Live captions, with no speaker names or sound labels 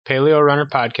Paleo Runner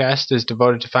Podcast is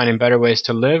devoted to finding better ways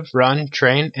to live, run,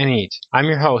 train, and eat. I'm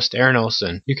your host, Aaron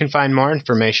Olson. You can find more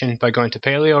information by going to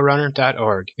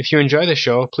paleorunner.org. If you enjoy the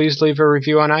show, please leave a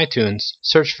review on iTunes.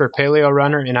 Search for Paleo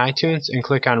Runner in iTunes and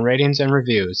click on ratings and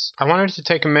reviews. I wanted to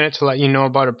take a minute to let you know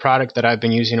about a product that I've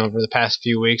been using over the past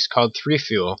few weeks called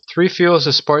 3Fuel. 3Fuel is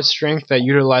a sports drink that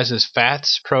utilizes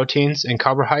fats, proteins, and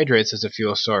carbohydrates as a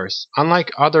fuel source.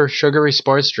 Unlike other sugary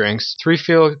sports drinks,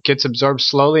 3Fuel gets absorbed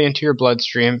slowly into your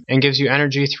bloodstream and gives you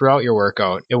energy throughout your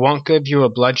workout. It won't give you a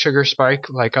blood sugar spike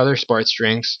like other sports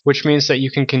drinks, which means that you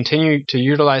can continue to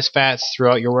utilize fats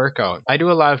throughout your workout. I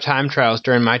do a lot of time trials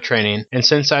during my training, and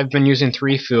since I've been using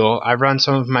 3Fuel, I've run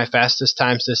some of my fastest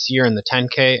times this year in the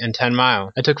 10K and 10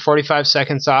 mile. I took 45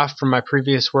 seconds off from my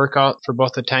previous workout for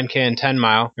both the 10K and 10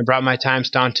 mile and brought my times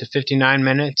down to 59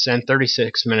 minutes and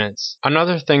 36 minutes.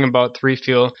 Another thing about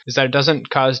 3Fuel is that it doesn't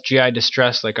cause GI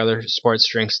distress like other sports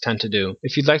drinks tend to do.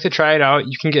 If you'd like to try it out,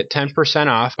 you can get 10%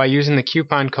 off by using the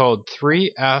coupon code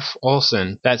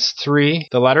 3FOLSON. That's 3,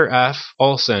 the letter F,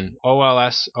 Olson,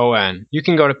 O-L-S-O-N. You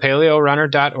can go to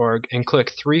paleorunner.org and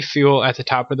click 3Fuel at the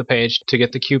top of the page to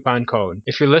get the coupon code.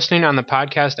 If you're listening on the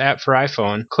podcast app for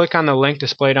iPhone, click on the link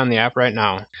displayed on the app right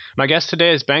now. My guest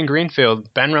today is Ben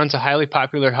Greenfield. Ben runs a highly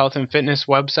popular health and fitness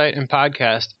website and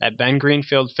podcast at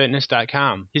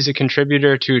bengreenfieldfitness.com. He's a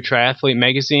contributor to Triathlete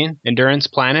Magazine, Endurance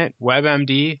Planet,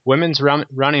 WebMD, Women's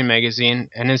Running Magazine,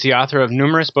 and is the author of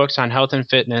numerous books on health and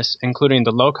fitness, including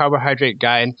the Low Carbohydrate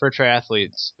Guide for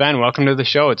Triathletes. Ben, welcome to the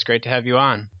show. It's great to have you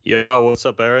on. Yeah, what's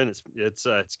up, Aaron?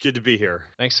 It's good to be here.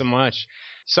 Thanks so much.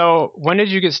 So, when did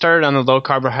you get started on the low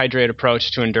carbohydrate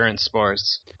approach to endurance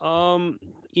sports?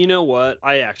 You know what?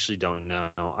 I actually don't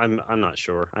know. I'm not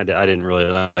sure. I didn't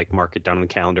really mark it down on the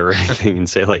calendar or anything and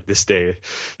say this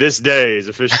day is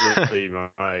officially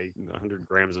my 100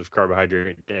 grams of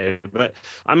carbohydrate day. But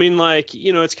I mean,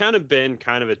 it's kind of been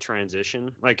kind of a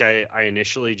transition. I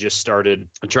initially just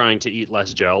started trying to eat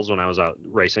less gels when I was out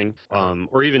racing,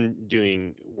 or even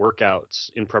doing workouts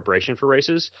in preparation for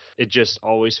races. It just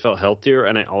always felt healthier,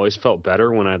 and I always felt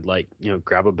better when I'd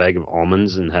grab a bag of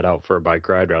almonds and head out for a bike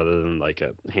ride rather than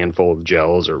a handful of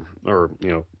gels or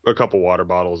a couple water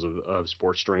bottles of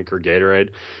sports drink or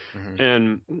Gatorade. Mm-hmm.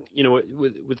 And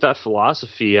with that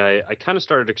philosophy, I kind of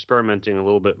started experimenting a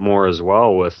little bit more as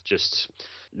well with just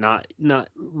not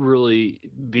really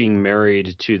being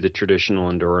married to the traditional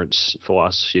endurance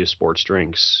philosophy of sports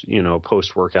drinks,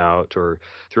 post workout or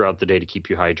throughout the day to keep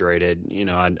you hydrated.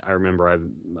 I remember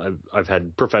I've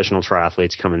had professional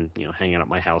triathletes come and hang out at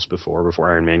my house before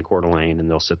Ironman Coeur d'Alene, and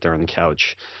they'll sit there on the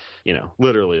couch,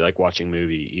 literally watching a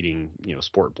movie, eating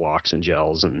sport blocks and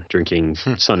gels and drinking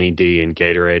Sunny D and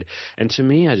Gatorade. And to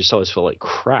me, I just always felt like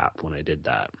crap when I did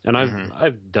that. And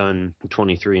I've done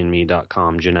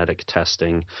 23andme.com genetic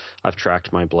testing. I've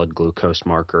tracked my blood glucose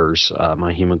markers,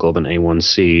 my hemoglobin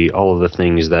A1C, all of the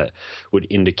things that would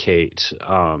indicate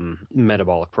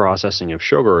metabolic processing of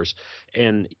sugars.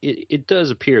 And it does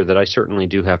appear that I certainly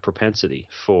do have propensity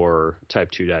for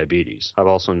type 2 diabetes. I've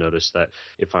also noticed that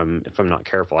if I'm not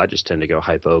careful, I just tend to go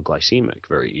hypoglycemic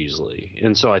very easily.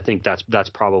 And so I think that's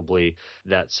probably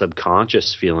that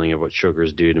subconscious feeling of what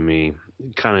sugars do to me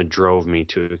kind of drove me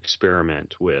to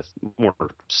experiment with more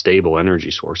stable energy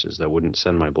sources that wouldn't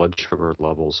send my blood sugar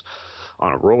levels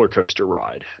on a roller coaster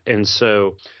ride. And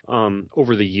so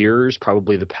over the years,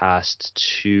 probably the past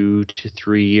 2 to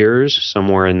 3 years,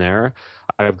 somewhere in there,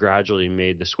 I've gradually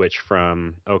made the switch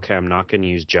from, okay, I'm not going to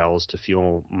use gels to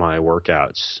fuel my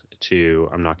workouts, to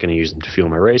I'm not going to use them to fuel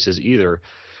my races either,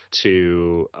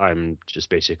 to I'm just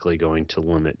basically going to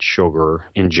limit sugar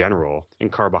in general and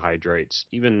carbohydrates,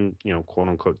 even, quote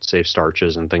unquote safe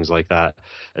starches and things like that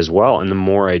as well. And the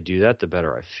more I do that, the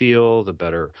better I feel, the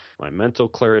better my mental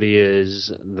clarity is,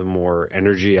 the more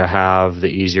energy I have, the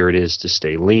easier it is to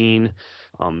stay lean,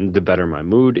 the better my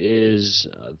mood is,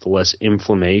 the less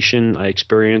inflammation I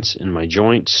experience in my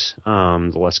joints,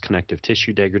 the less connective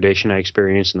tissue degradation I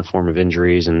experience in the form of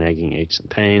injuries and nagging aches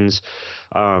and pains,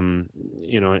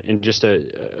 and just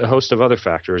a host of other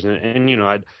factors.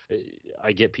 And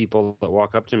I get people that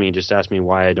walk up to me and just ask me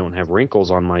why I don't have wrinkles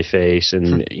on my face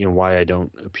and, why I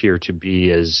don't appear to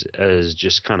be as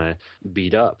just kind of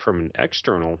beat up from an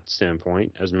external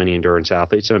standpoint as many endurance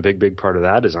athletes. And a big part of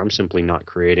that is I'm simply not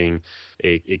creating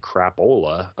a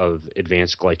crapola of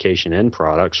advanced glycation end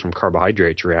products from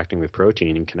carbohydrates reacting with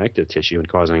protein and connective tissue and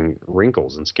causing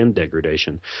wrinkles and skin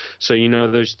degradation. So,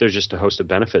 there's just a host of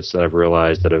benefits that I've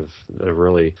realized that have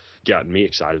really really gotten me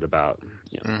excited about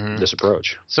this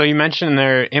approach. So you mentioned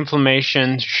there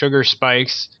inflammation, sugar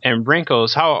spikes, and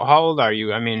wrinkles. How old are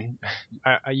you? I mean,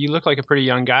 you look like a pretty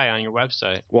young guy on your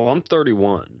website. Well, I'm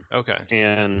 31. Okay.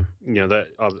 And,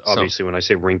 that obviously when I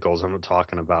say wrinkles, I'm not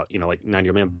talking about, like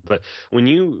 90-year-old man. But when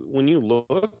you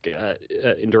look at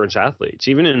endurance athletes,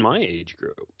 even in my age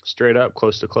group, straight up,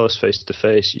 close to close, face to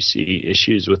face, you see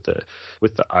issues with the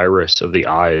iris of the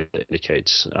eye that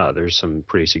indicates there's some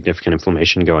pretty significant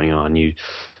inflammation going on. You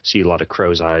see a lot of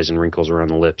crow's eyes and wrinkles around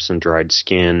the lips and dried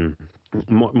skin,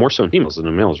 more so in females than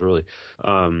in males, really,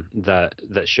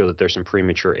 that show that there's some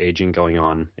premature aging going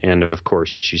on. And of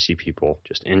course, you see people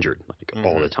just injured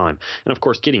all the time. And of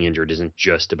course, getting injured isn't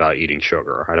just about eating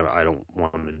sugar. I don't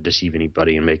want to deceive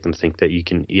anybody and make them think that you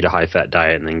can eat a high-fat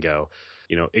diet and then go,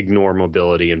 ignore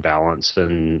mobility and balance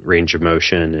and range of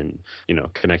motion and,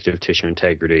 connective tissue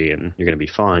integrity, and you're going to be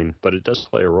fine. But it does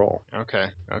play a role.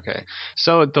 Okay.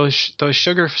 So those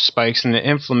sugar spikes and the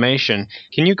inflammation,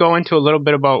 can you go into a little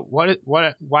bit about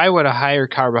why would a higher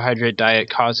carbohydrate diet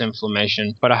cause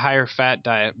inflammation, but a higher fat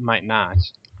diet might not?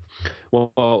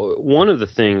 Well, one of the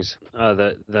things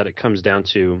that it comes down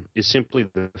to is simply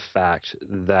the fact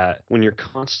that when you're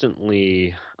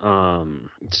constantly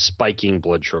spiking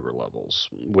blood sugar levels,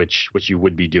 which you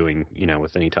would be doing,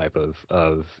 with any type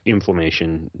of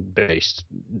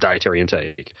inflammation-based dietary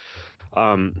intake,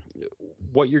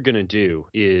 what you're going to do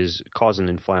is cause an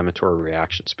inflammatory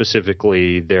reaction.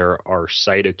 Specifically, there are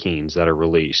cytokines that are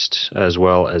released, as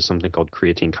well as something called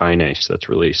creatine kinase that's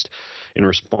released in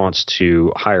response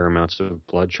to higher amounts of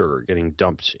blood sugar getting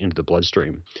dumped into the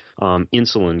bloodstream.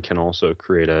 Insulin can also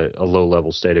create a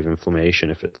low-level state of inflammation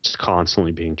if it's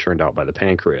constantly being churned out by the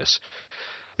pancreas.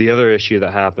 The other issue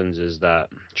that happens is that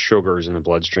sugars in the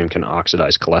bloodstream can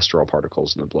oxidize cholesterol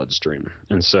particles in the bloodstream.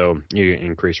 And so you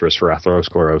increase risk for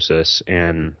atherosclerosis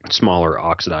and smaller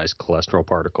oxidized cholesterol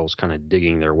particles kind of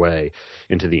digging their way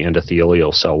into the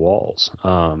endothelial cell walls,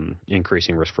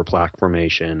 increasing risk for plaque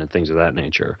formation and things of that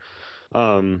nature.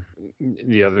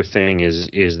 The other thing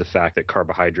is the fact that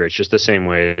carbohydrates, just the same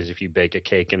way as if you bake a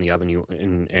cake in the oven,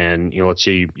 and let's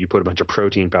say you put a bunch of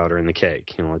protein powder in the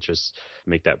cake, let's just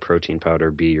make that protein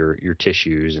powder be your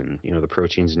tissues and the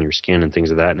proteins in your skin and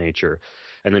things of that nature,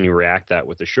 and then you react that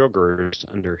with the sugars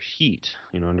under heat,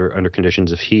 under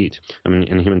conditions of heat. I mean,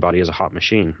 and the human body is a hot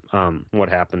machine. What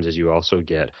happens is you also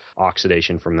get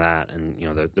oxidation from that, and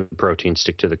the proteins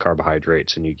stick to the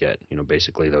carbohydrates, and you get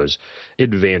basically those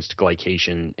advanced glycation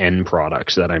end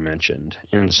products that I mentioned.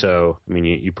 And so, I mean,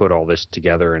 you put all this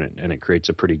together and it creates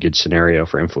a pretty good scenario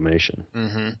for inflammation.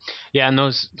 Mm-hmm. Yeah, and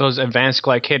those advanced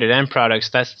glycated end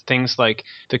products, that's things like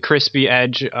the crispy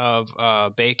edge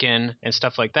of bacon and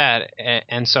stuff like that.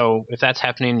 And so if that's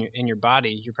happening in your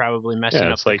body, you're probably messing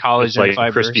up the collagen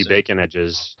fibers. Crispy bacon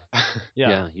edges.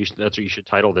 Yeah. That's what you should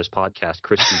title this podcast,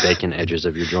 Crispy Bacon Edges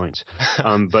of Your Joints.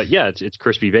 But yeah, it's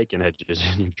crispy bacon edges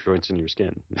in your joints and your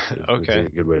skin. Okay. That's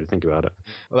a good way to think about it.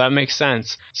 Well, that makes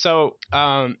sense. So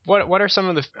what are some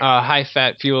of the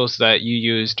high-fat fuels that you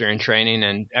use during training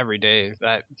and every day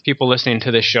that people listening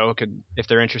to this show could, if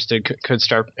they're interested, could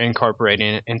start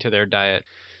incorporating into their diet?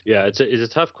 Yeah, it's a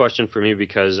tough question for me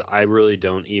because I really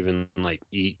don't even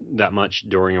eat that much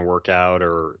during a workout,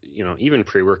 or even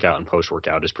pre-workout and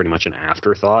post-workout is pretty much an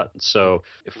afterthought. So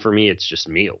for me, it's just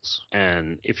meals.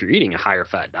 And if you're eating a higher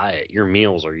fat diet, your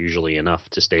meals are usually enough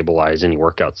to stabilize any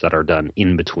workouts that are done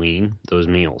in between those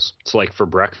meals. So like for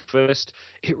breakfast,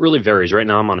 it really varies. Right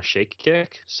now I'm on a shake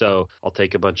kick, so I'll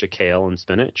take a bunch of kale and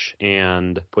spinach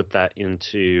and put that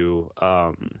into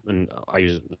and I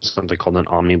use something called an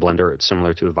Omni blender. It's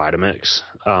similar to a Vitamix,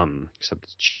 except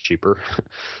it's cheaper.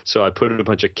 So I put a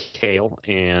bunch of kale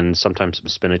and sometimes some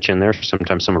spinach in there,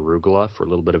 sometimes some arugula for a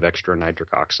little bit of extra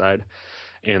nitric oxide.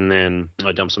 And then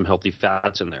I dump some healthy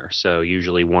fats in there. So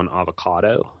usually one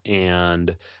avocado,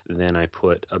 and then I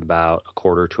put about a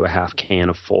quarter to a half can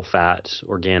of full fat,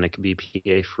 organic,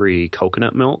 BPA-free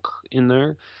coconut milk in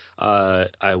there.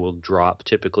 I will drop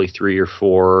typically 3 or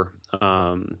 4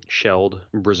 shelled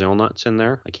Brazil nuts in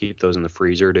there. I keep those in the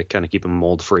freezer to kind of keep them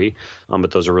mold free. But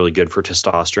those are really good for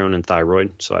testosterone and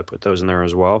thyroid. So I put those in there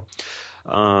as well.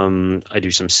 I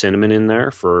do some cinnamon in there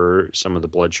for some of the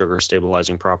blood sugar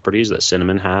stabilizing properties that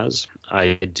cinnamon has.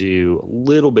 I do a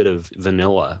little bit of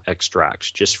vanilla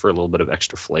extracts just for a little bit of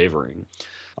extra flavoring.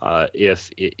 If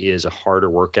it is a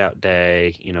harder workout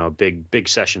day, a big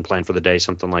session plan for the day,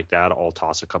 something like that, I'll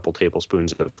toss a couple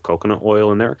tablespoons of coconut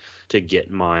oil in there to get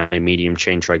my medium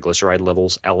chain triglyceride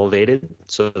levels elevated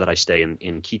so that I stay in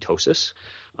ketosis.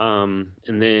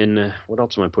 And then what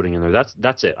else am I putting in there?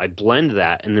 That's it. I blend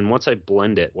that, and then once I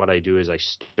blend it, what I do is I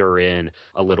stir in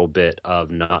a little bit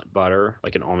of nut butter,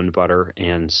 like an almond butter,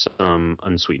 and some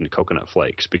unsweetened coconut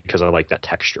flakes because I like that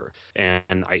texture.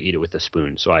 And I eat it with a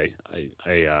spoon. So I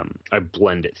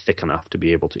blend it thick enough to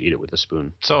be able to eat it with a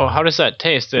spoon. So how does that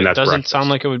taste? It doesn't breakfast. Sound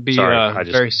like it would be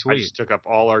very sweet. I just took up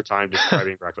all our time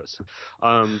describing breakfast.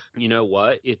 You know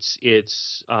what? It's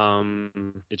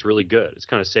really good. It's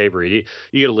kind of savory.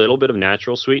 You get a little bit of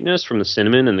natural sweetness from the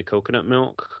cinnamon and the coconut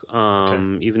milk.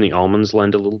 Even the almonds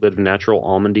lend a little bit of natural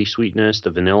almondy sweetness.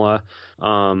 The vanilla.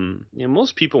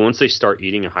 Most people, once they start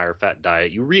eating a higher fat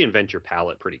diet, you reinvent your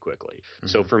palate pretty quickly. Mm-hmm.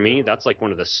 So for me, that's like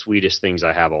one of the sweetest things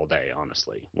I have all day.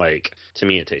 Honestly, like to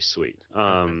me, it tastes sweet.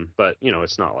 But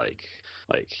it's not like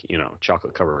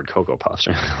chocolate covered Cocoa Puffs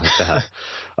or anything like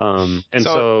that.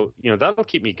 So that'll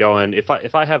keep me going. If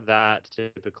I have that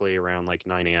typically around like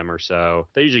 9 a.m. or so,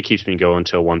 that usually keeps me going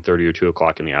until 1:30 or 2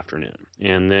 o'clock in the afternoon.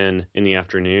 And then in the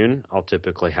afternoon, I'll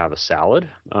typically have a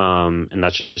salad. And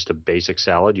that's just a basic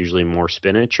salad, usually more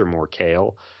spinach or more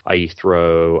kale. I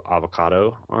throw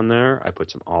avocado on there. I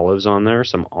put some olives on there,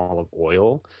 some olive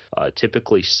oil.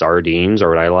 Typically sardines are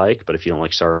what I like, but if you don't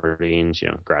like sardines,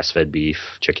 grass-fed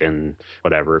beef, chicken,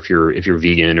 whatever. If you're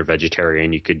vegan or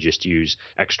vegetarian, you could just use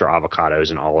extra avocados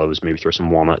and olives, maybe throw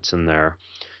some walnuts in there.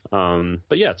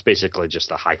 But yeah, it's basically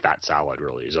just a high-fat salad,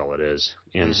 really, is all it is.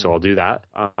 And so I'll do that.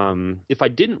 If I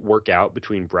didn't work out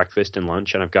between breakfast and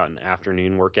lunch and I've got an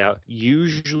afternoon workout,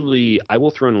 usually I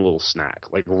will throw in a little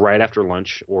snack, like right after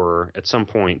lunch or at some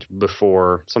point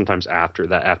before, sometimes after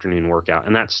that afternoon workout.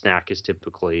 And that snack is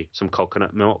typically some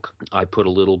coconut milk. I put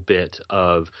a little bit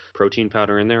of protein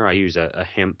powder in there. I use a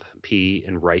hemp, pea,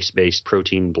 and rice-based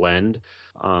protein blend,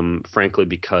 frankly,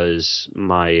 because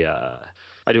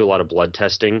I do a lot of blood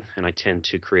testing, and I tend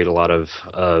to create a lot of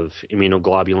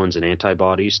immunoglobulins and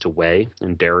antibodies to whey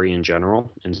and dairy in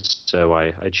general. And so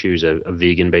I choose a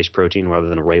vegan-based protein rather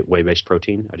than a whey-based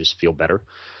protein. I just feel better.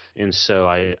 And so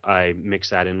I mix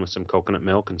that in with some coconut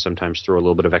milk and sometimes throw a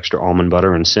little bit of extra almond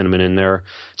butter and cinnamon in there.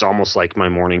 It's almost like my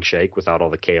morning shake without all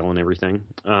the kale and everything.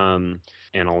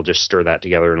 And I'll just stir that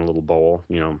together in a little bowl.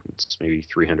 It's maybe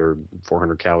 300,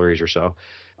 400 calories or so.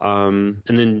 And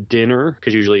then dinner,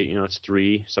 because usually, it's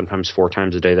 3, sometimes 4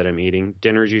 times a day that I'm eating.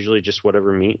 Dinner is usually just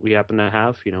whatever meat we happen to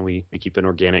have. We keep an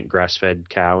organic grass-fed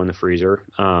cow in the freezer.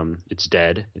 It's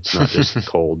dead. It's not just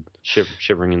cold,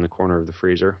 shivering in the corner of the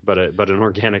freezer, but an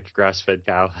organic grass-fed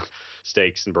cow.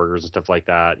 Steaks and burgers and stuff like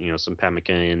that, some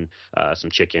pemmican, some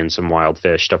chicken, some wild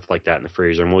fish, stuff like that in the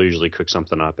freezer. And we'll usually cook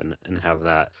something up and have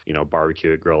that,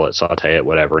 barbecue it, grill it, saute it,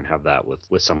 whatever, and have that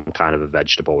with some kind of a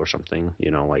vegetable or something,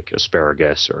 like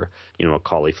asparagus or, a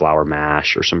cauliflower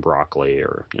mash or some broccoli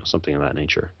or, something of that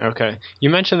nature. Okay. You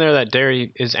mentioned there that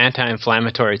dairy is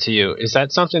anti-inflammatory to you. Is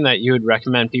that something that you would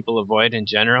recommend people avoid in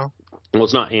general? Well,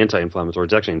 it's not anti-inflammatory.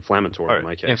 It's actually inflammatory in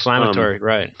my case. Inflammatory,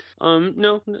 right.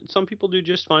 No, some people do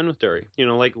just fine with dairy.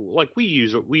 Like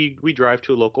we drive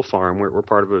to a local farm. We're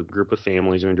part of a group of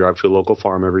families, and we drive to a local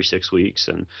farm every 6 weeks,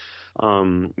 and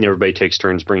everybody takes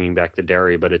turns bringing back the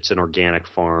dairy, but it's an organic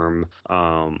farm,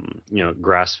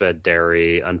 grass-fed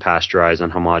dairy, unpasteurized,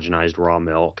 unhomogenized raw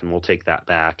milk, and we'll take that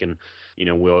back, and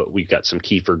we've got some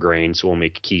kefir grain, so we'll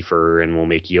make kefir and we'll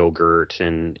make yogurt,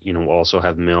 and we'll also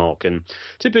have milk. And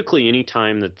typically any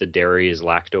time that the dairy is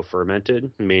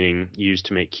lacto-fermented, meaning used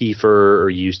to make kefir or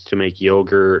used to make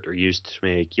yogurt or used to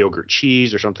make yogurt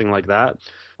cheese or something like that,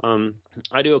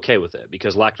 I do okay with it,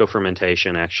 because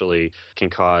lacto-fermentation actually can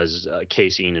cause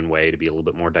casein and whey to be a little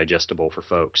bit more digestible for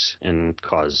folks and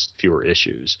cause fewer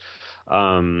issues.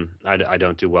 I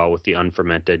don't do well with the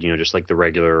unfermented, just like the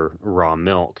regular raw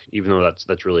milk, even though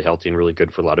that's really healthy and really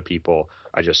good for a lot of people.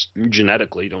 I just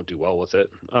genetically don't do well with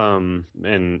it. And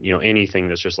anything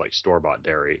that's just like store-bought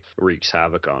dairy wreaks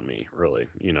havoc on me, really.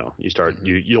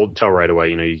 You'll tell right away,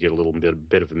 you get a little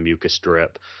bit of a mucus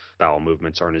drip. Bowel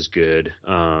movements aren't as good.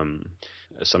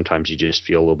 Sometimes you just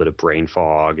feel a little bit of brain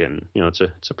fog, and it's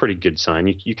a pretty good sign.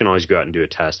 You can always go out and do a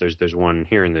test. There's one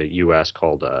here in the U.S.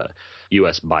 called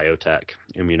U.S. Biotech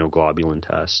immunoglobulin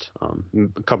test.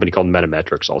 A company called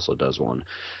Metametrics also does one,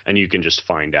 and you can just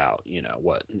find out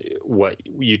what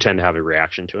you tend to have a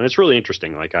reaction to, and it's really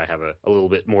interesting. Like I have a little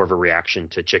bit more of a reaction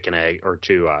to chicken egg or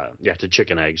to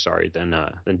chicken eggs,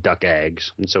 than duck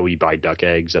eggs, and so we buy duck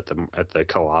eggs at the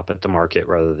co-op at the market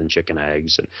rather than chicken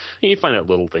eggs, and you find out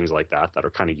little things like that are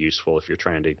kind of useful if you're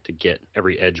trying to get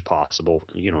every edge possible,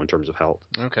 in terms of health.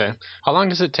 Okay. How long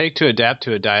does it take to adapt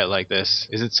to a diet like this?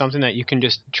 Is it something that you can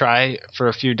just try for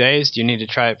a few days? Do you need to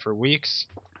try it for weeks?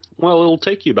 Well, it'll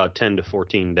take you about 10 to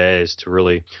 14 days to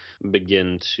really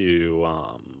begin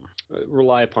to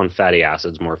rely upon fatty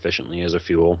acids more efficiently as a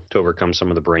fuel to overcome some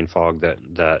of the brain fog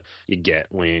that you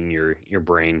get when your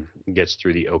brain gets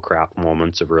through the oh crap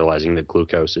moments of realizing that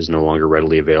glucose is no longer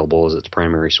readily available as its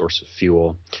primary source of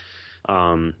fuel.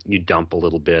 You dump a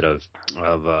little bit of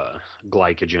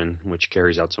glycogen, which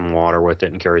carries out some water with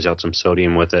it and carries out some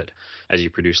sodium with it. As you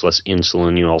produce less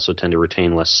insulin, you also tend to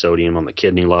retain less sodium on the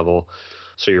kidney level.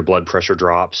 So your blood pressure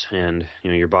drops, and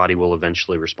your body will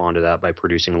eventually respond to that by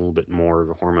producing a little bit more of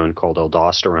a hormone called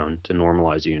aldosterone to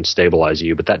normalize you and stabilize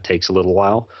you. But that takes a little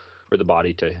while for the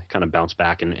body to kind of bounce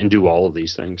back and do all of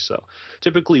these things. So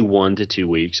typically 1 to 2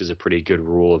 weeks is a pretty good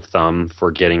rule of thumb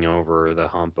for getting over the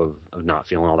hump of not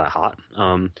feeling all that hot.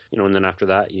 And then after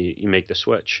that, you make the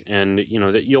switch. And,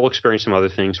 that you'll experience some other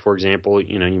things. For example,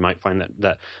 you might find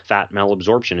that fat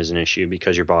malabsorption is an issue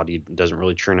because your body doesn't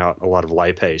really churn out a lot of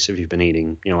lipase if you've been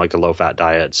eating, like a low-fat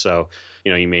diet. So,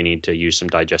 you may need to use some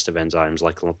digestive enzymes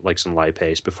like some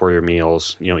lipase before your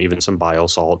meals, even some bile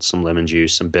salts, some lemon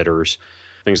juice, some bitters.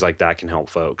 Things like that can help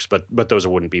folks, but those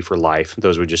wouldn't be for life.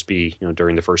 Those would just be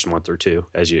during the first month or two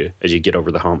as you get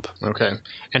over the hump. Okay.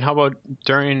 And how about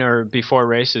during or before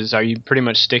races? Are you pretty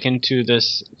much sticking to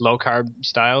this low carb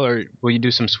style, or will you do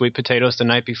some sweet potatoes the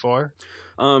night before?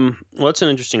 Well, that's an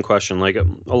interesting question. Like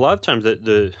a lot of times,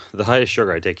 the highest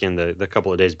sugar I take in the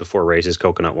couple of days before race is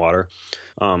coconut water,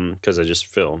 because I just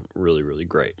feel really, really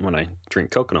great when I drink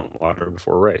coconut water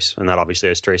before a race, and that obviously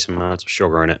has trace amounts of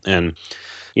sugar in it. And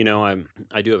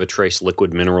I do have a Trace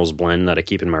liquid minerals blend that I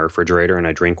keep in my refrigerator and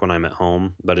I drink when I'm at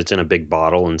home, but it's in a big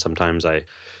bottle, and sometimes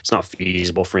it's not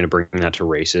feasible for me to bring that to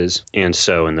races. And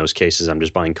so in those cases, I'm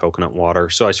just buying coconut water.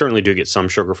 So I certainly do get some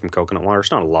sugar from coconut water. It's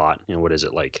not a lot. What is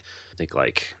it, I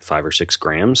think 5 or 6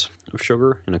 grams of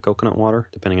sugar in a coconut water,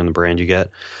 depending on the brand you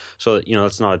get. So,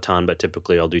 that's not a ton, but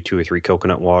typically I'll do 2 or 3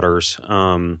 coconut waters.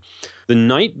 The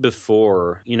night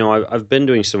before, I've been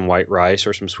doing some white rice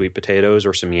or some sweet potatoes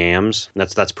or some yams.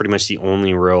 That's pretty much the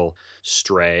only real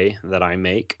stray that I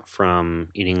make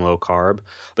from eating low carb.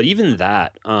 But even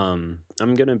that, I'm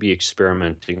going to be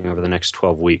experimenting over the next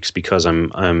 12 weeks because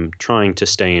I'm trying to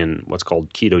stay in what's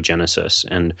called ketogenesis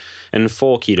and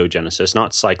full ketogenesis,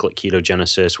 not cyclic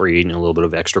ketogenesis where you're eating a little bit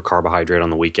of extra carbohydrate on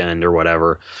the weekend or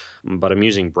whatever. But I'm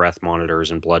using breath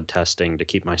monitors and blood testing to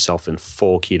keep myself in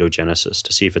full ketogenesis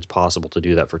to see if it's possible to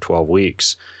do that for 12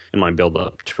 weeks in my build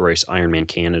up to race Ironman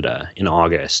Canada in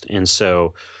August. And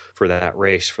so for that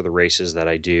race, for the races that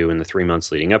I do in the 3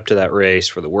 months leading up to that race,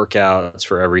 for the workouts,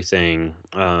 for everything.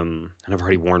 And I've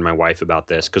already warned my wife about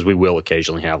this because we will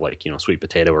occasionally have sweet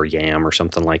potato or yam or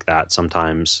something like that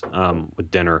sometimes with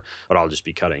dinner, but I'll just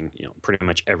be cutting, pretty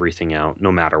much everything out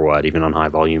no matter what, even on high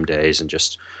volume days, and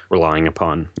just relying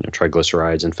upon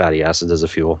triglycerides and fatty acids as a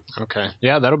fuel. Okay.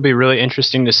 Yeah, that'll be really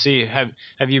interesting to see. Have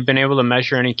you been able to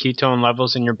measure any ketone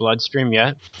levels in your bloodstream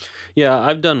yet? Yeah,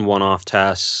 I've done one-off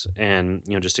tests and,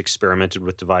 just experimented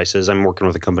with devices. I'm working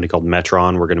with a company called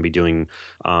Metron. We're going to be doing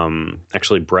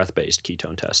actually breath-based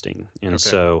ketone testing. And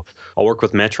so I'll work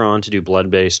with Metron to do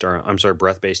breath-based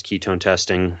ketone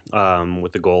testing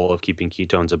with the goal of keeping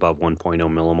ketones above 1.0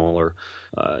 millimolar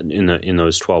in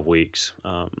those 12 weeks.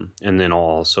 And then I'll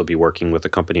also be working with a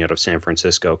company out of San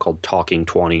Francisco called Talking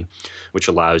 20, which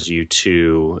allows you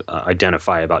to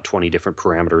identify about 20 different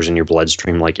parameters in your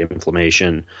bloodstream, like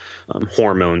inflammation.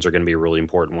 Hormones are going to be a really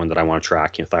important one that I want to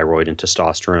track, thyroid and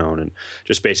testosterone, and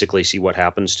just basically see what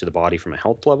happens to the body from a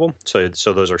health level. So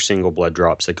those are single blood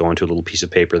drops that go into a little piece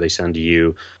of paper they send to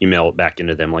you. You mail it back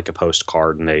into them like a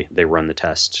postcard, and they run the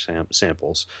test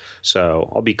samples. So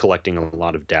I'll be collecting a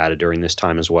lot of data during this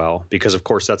time as well, because of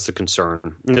course that's the concern.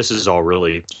 And this is all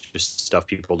really just stuff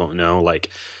people don't know.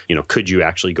 Could you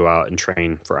actually go out and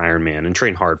train for Ironman and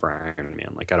train hard for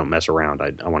Ironman? I don't mess around.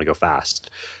 I want to go fast.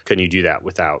 Can you do that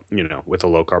without, with a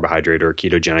low carbohydrate or a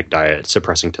ketogenic diet,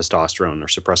 suppressing testosterone or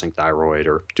suppressing thyroid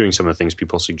or doing some of the things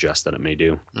people suggest that it may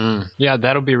do? Yeah,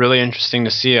 that'll be really interesting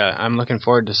to see. I'm looking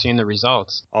forward to seeing the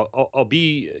results. I'll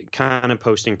be kind of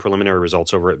posting preliminary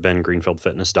results over at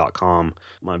bengreenfieldfitness.com,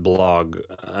 my blog,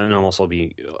 and I'll also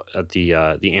be at the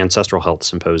Ancestral Health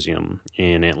Symposium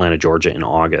in Atlanta, Georgia in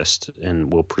August,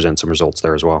 and we'll present some results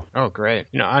there as well. Oh, great.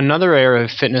 Another area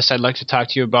of fitness I'd like to talk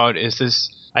to you about is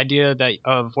this idea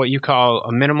of what you call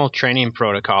a minimal training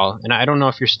protocol. And I don't know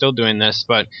if you're still doing this,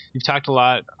 but you've talked a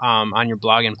lot on your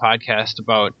blog and podcast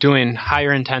about doing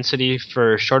higher intensity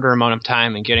for a shorter amount of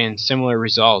time and getting similar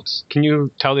results. Can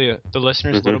you tell the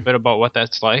listeners a little bit about what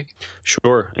that's like?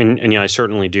 Sure. And yeah, I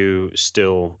certainly do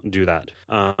still do that.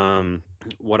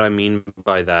 What I mean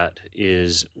by that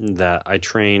is that I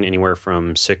train anywhere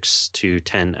from 6 to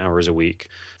 10 hours a week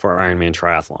for Ironman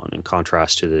triathlon, in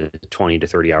contrast to the 20 to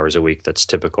 30 hours a week that's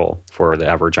typical for the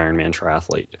average Ironman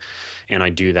triathlete. And I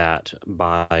do that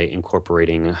by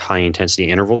incorporating high intensity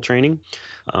interval training,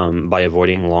 by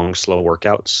avoiding long, slow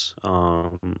workouts.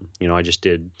 I just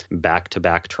did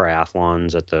back-to-back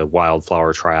triathlons at the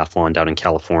Wildflower Triathlon down in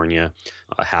California,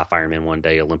 a half Ironman one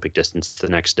day, Olympic distance the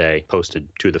next day,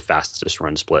 posted two of the fastest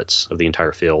run splits of the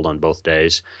entire field on both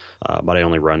days. But I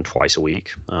only run twice a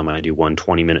week. I do one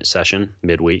 20-minute session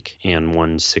midweek and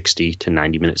one 60 to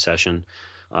 90-minute session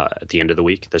at the end of the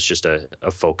week. That's just a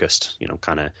focused,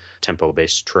 kind of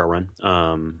tempo-based trail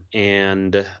run.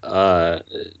 And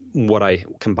what I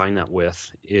combine that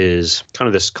with is kind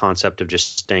of this concept of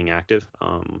just staying active,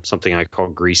 something I call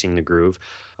greasing the groove.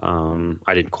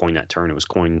 I didn't coin that term. It was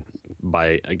coined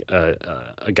by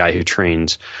a guy who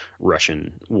trains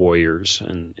Russian warriors,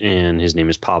 and his name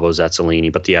is Pavo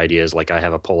Zatsolini. But the idea is, like, I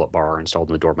have a pull-up bar installed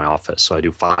in the door of my office, so I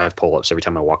do 5 pull-ups every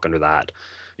time I walk under that.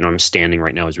 I'm standing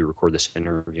right now as we record this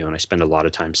interview, and I spend a lot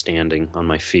of time standing on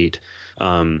my feet.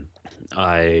 I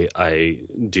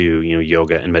do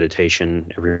yoga and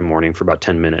meditation every morning for about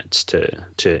 10 minutes to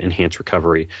enhance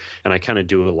recovery, and I kind of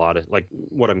do a lot of, like,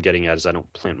 what I'm getting at is I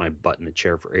don't plant my butt in the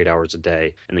chair for 8 hours a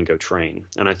day and then go train.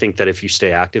 And I think that if you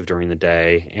stay active during the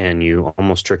day and you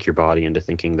almost trick your body into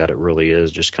thinking that it really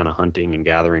is just kind of hunting and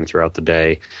gathering throughout the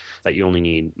day, that you only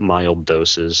need mild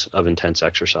doses of intense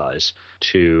exercise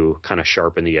to kind of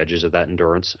sharpen the edges of that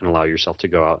endurance and allow yourself to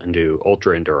go out and do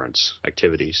ultra endurance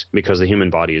activities, because the human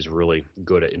body is really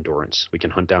good at endurance. We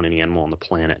can hunt down any animal on the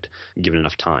planet given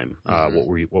enough time.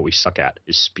 What we suck at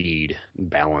is speed,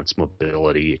 balance,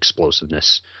 mobility,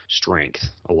 explosiveness, strength,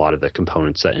 a lot of the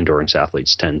components that endurance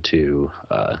athletes tend to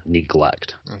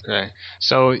neglect. Okay.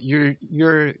 So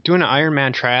you're doing an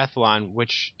Ironman triathlon,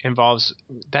 which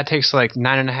that takes like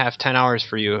 9.5, 10 hours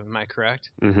for you. Am I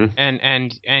correct? Mm-hmm.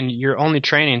 And you're only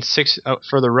training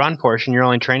for the run portion. You're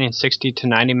only training 60 to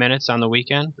 90 minutes on the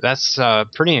weekend. That's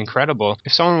pretty incredible.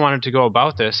 If someone wanted to go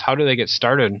about this, how do they get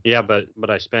started? Yeah, but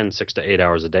I spend 6 to 8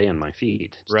 hours a day on my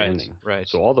feet standing. Right.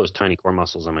 So all those tiny core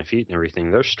muscles on my feet and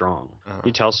everything, they're strong. Uh-huh.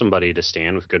 You tell somebody to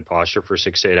stand with good posture for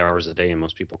 6 to 8 hours a day, and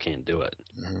most people can't do it.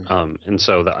 Mm-hmm. And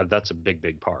so that's a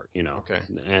big part, Okay.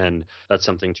 And that's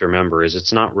something to remember, is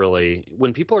it's not really,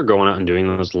 when people are going out and doing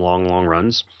those long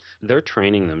runs, they're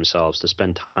training themselves to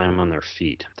spend time on their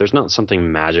feet. There's not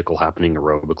something magical happening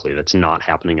aerobically that's not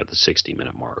happening at the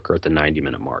 60-minute mark or at the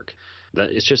 90-minute mark.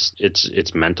 That it's just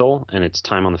it's mental, and it's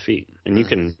time on the feet, and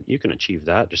you can achieve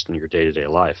that just in your day-to-day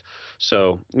life.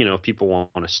 So if people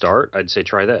want to start, I'd say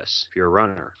try this. If you're a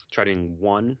runner, try doing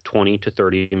one 20 to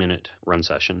 30-minute run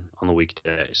session on the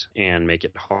weekdays and make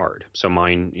it hard. So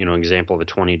mine, example of a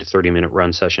 20 to 30-minute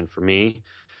run session for me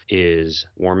is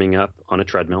warming up on a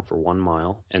treadmill for 1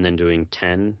 mile and then doing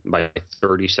 10 by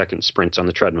 30-second sprints on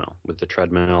the treadmill, with the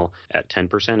treadmill at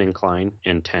 10% incline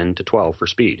and 10 to 12 for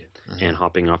speed, and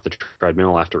hopping off the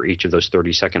treadmill after each of those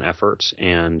 30-second efforts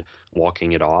and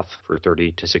walking it off for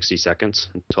 30 to 60 seconds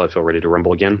until I feel ready to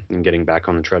rumble again, and getting back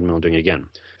on the treadmill and doing it again.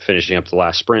 Finishing up the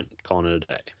last sprint, calling it a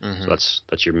day. So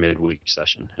that's your midweek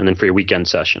session. And then for your weekend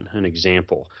session, an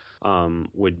example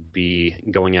would be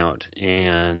going out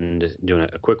and doing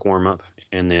a quick warm-up,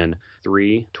 and then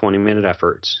 3 20-minute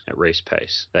efforts at race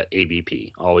pace, that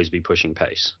ABP, always be pushing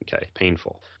pace. Okay,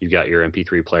 painful. You've got your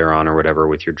MP3 player on or whatever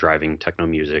with your driving techno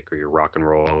music or your rock and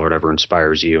roll or whatever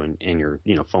inspires you, and you're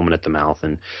foaming at the mouth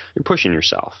and you're pushing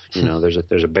yourself.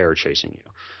 There's a bear chasing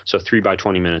you. So 3 by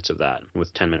 20 minutes of that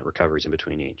with 10-minute recoveries in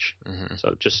between each.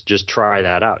 So just try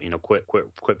that out.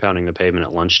 Quit pounding the pavement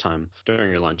at lunchtime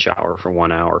during your lunch hour for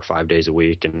 1 hour, 5 days a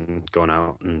week, and going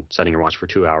out and setting your watch for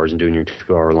 2 hours and doing your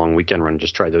 2-hour-long weekend run.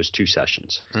 Just try those 2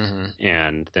 sessions,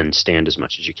 and then stand as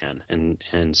much as you can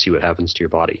and see what happens to your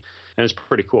body. And it's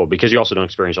pretty cool because you also don't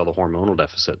experience all the hormonal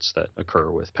deficits that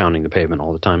occur with pounding the pavement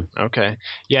all the time. Okay.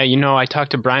 Yeah, I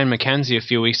talked to Brian McKenzie a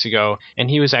few weeks ago, and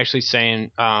he was actually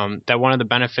saying that one of the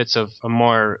benefits of a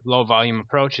more low-volume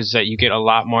approach is that you get a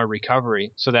lot more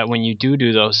recovery, so that when you do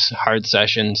those hard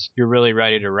sessions, you're really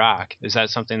ready to rock. Is that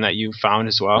something that you found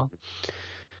as well?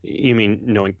 You mean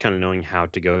knowing how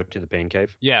to go to the pain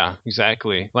cave? Yeah,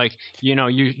 exactly. Like,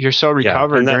 you're so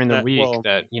recovered during the week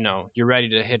that you're ready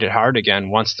to hit it hard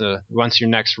again once your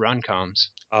next run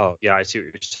comes. Oh, yeah, I see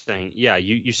what you're saying. Yeah,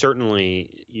 you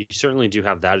certainly do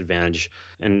have that advantage,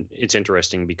 and it's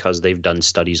interesting because they've done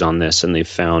studies on this, and they've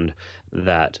found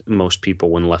that most people,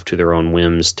 when left to their own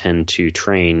whims, tend to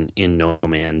train in no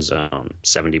man's zone,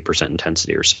 70%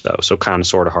 intensity or so. So kind of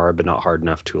sort of hard, but not hard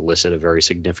enough to elicit a very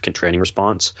significant training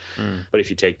response. But if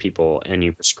you take people and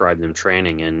you prescribe them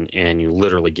training and you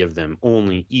literally give them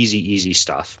only easy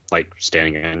stuff, like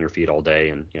standing on your feet all day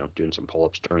and doing some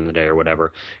pull-ups during the day or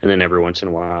whatever, and then every once in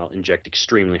a while inject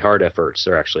extremely hard efforts,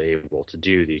 they're actually able to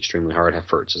do the extremely hard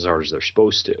efforts as hard as they're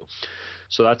supposed to.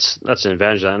 So that's an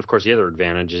advantage of that. And of course, the other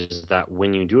advantage is that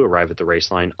when you do arrive at the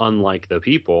race line, unlike the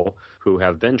people who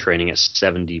have been training at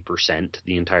 70%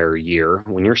 the entire year,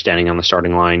 when you're standing on the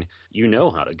starting line, you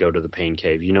know how to go to the pain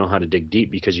cave. You know how to dig deep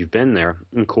because you've been there,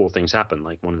 and cool things happen.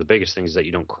 Like one of the biggest things is that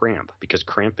you don't cramp, because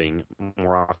cramping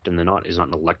more often than not is not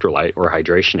an electrolyte or a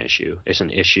hydration issue. It's an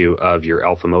issue of your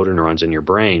alpha motor neurons in your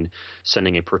brain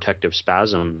sending a protective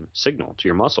spasm signal to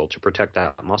your muscle to protect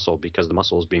that muscle, because the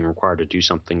muscle is being required to do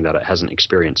something that it hasn't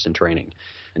experienced in training.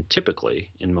 And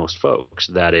typically, in most folks,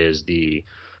 that is the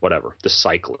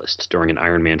cyclist during an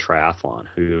Ironman triathlon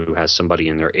who has somebody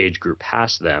in their age group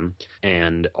pass them,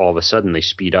 and all of a sudden they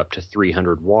speed up to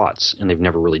 300 watts, and they've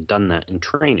never really done that in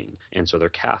training. And so their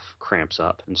calf cramps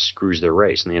up and screws their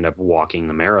race, and they end up walking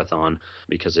the marathon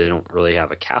because they don't really have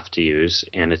a calf to use,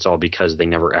 and it's all because they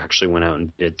never actually went out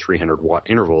and did 300 watt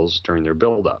intervals during their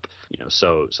build-up.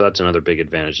 So that's another big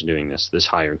advantage in doing this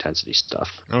higher intensity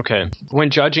stuff. Okay. When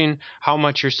judging how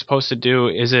much you're supposed to do,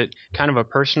 is it kind of a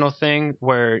personal thing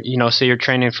where, say you're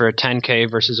training for a 10K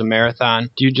versus a marathon?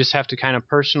 Do you just have to kind of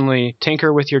personally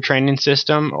tinker with your training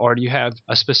system, or do you have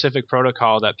a specific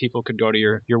protocol that people could go to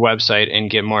your website and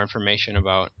get more information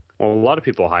about? Well, a lot of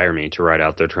people hire me to write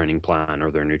out their training plan or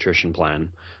their nutrition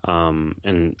plan.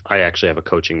 And I actually have a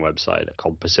coaching website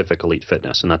called Pacific Elite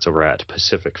Fitness, and that's over at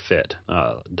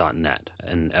pacificfit.net.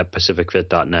 And at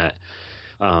pacificfit.net,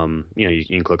 you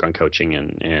can click on coaching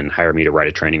and hire me to write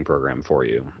a training program for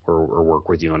you, or work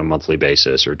with you on a monthly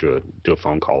basis, or do a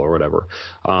phone call or whatever.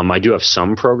 I do have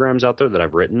some programs out there that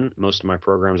I've written. Most of my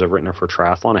programs I've written are for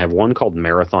triathlon. I have one called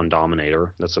Marathon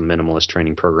Dominator. That's a minimalist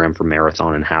training program for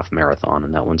marathon and half marathon,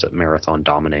 and that one's at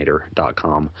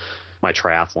marathondominator.com. My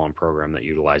triathlon program that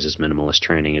utilizes minimalist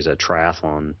training is at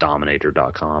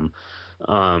triathlondominator.com.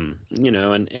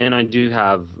 And I do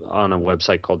have on a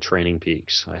website called Training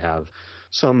Peaks, I have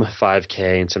some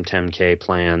 5K and some 10K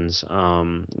plans,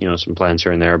 some plans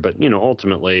here and there. But,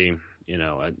 ultimately,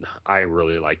 I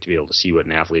really like to be able to see what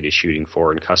an athlete is shooting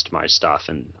for and customize stuff.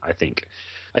 And I think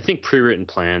pre-written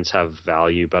plans have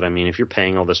value, but I mean, if you're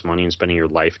paying all this money and spending your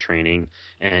life training,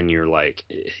 and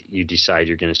you decide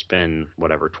you're going to spend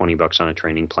 $20 on a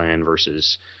training plan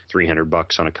versus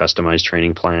 $300 on a customized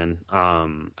training plan,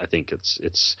 I think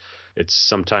it's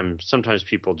sometimes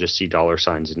people just see dollar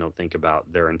signs and don't think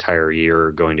about their entire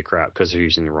year going to crap because they're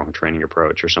using the wrong training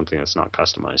approach or something that's not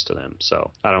customized to them.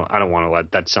 So I don't want to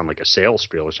let that sound like a sales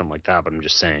spiel or something like that, but I'm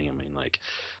just saying,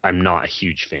 I'm not a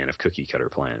huge fan of cookie cutter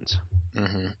plans.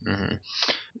 Mm-hmm, mm-hmm.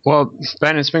 Well,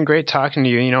 Ben, it's been great talking to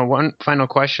you. One final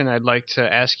question I'd like to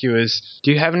ask you is,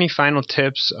 do you have any final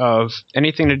tips of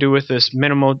anything to do with this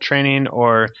minimal training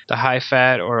or the high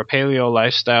fat or a paleo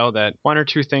lifestyle, that one or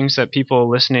two things that people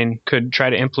listening could try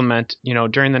to implement,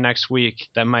 during the next week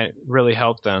that might really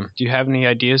help them? Do you have any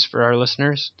ideas for our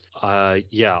listeners?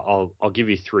 Yeah, I'll give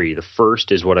you three. The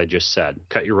first is what I just said.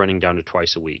 Cut your running down to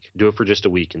twice a week. Do it for just a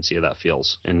week and see how that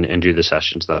feels, and do the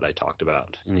sessions that I talked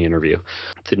about in the interview.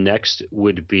 The next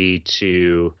would be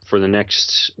to, for the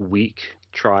next week,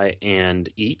 try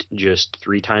and eat just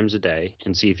 3 times a day,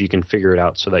 and see if you can figure it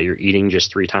out so that you're eating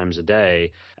just 3 times a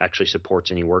day actually supports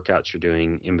any workouts you're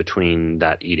doing in between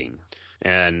that eating.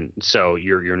 And so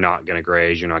you're not going to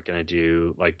graze, you're not going to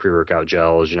do like pre-workout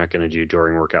gels, you're not going to do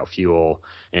during workout fuel,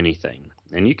 anything.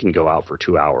 And you can go out for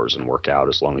 2 hours and work out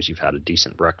as long as you've had a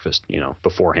decent breakfast,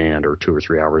 beforehand, or 2 or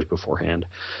 3 hours beforehand.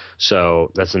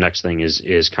 So that's the next thing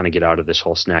is kind of get out of this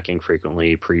whole snacking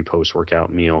frequently, post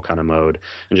workout meal kind of mode,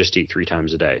 and just eat 3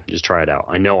 times a day. Just try it out.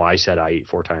 I know I said I eat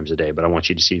 4 times a day, but I want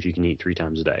you to see if you can eat 3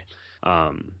 times a day.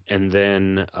 And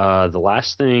then the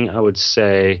last thing I would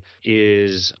say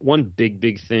is one big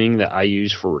thing that I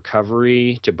use for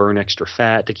recovery, to burn extra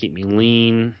fat, to keep me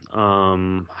lean.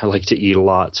 I like to eat a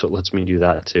lot, so it lets me do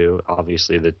that too.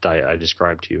 Obviously, the diet I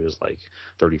described to you is like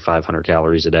 3,500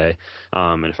 calories a day.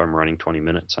 And if I'm running 20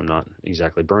 minutes, I'm not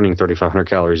exactly burning 3,500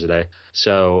 calories a day.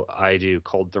 So I do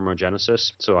cold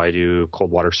thermogenesis. So I do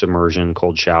cold water submersion,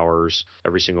 cold showers.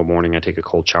 Every single morning I take a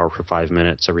cold shower for 5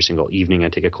 minutes. Every single evening I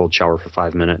take a cold shower shower for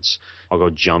 5 minutes. I'll go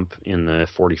jump in the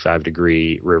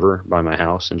 45-degree river by my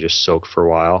house and just soak for a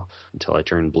while until I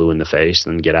turn blue in the face,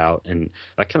 and then get out. And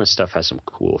that kind of stuff has some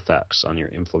cool effects on your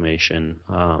inflammation,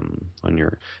 on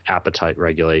your appetite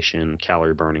regulation,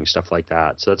 calorie burning, stuff like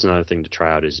that. So that's another thing to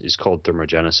try out is cold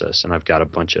thermogenesis. And I've got a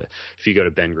bunch of, if you go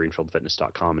to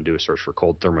bengreenfieldfitness.com and do a search for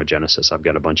cold thermogenesis, I've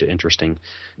got a bunch of interesting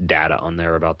data on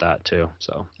there about that too.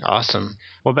 So awesome.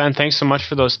 Well, Ben, thanks so much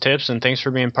for those tips, and thanks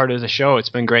for being part of the show. It's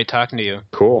been great talking to you.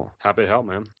 Cool. Happy to help,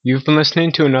 man. You've been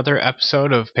listening to another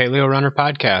episode of Paleo Runner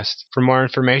Podcast. For more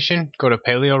information, go to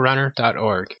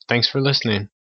paleorunner.org. Thanks for listening.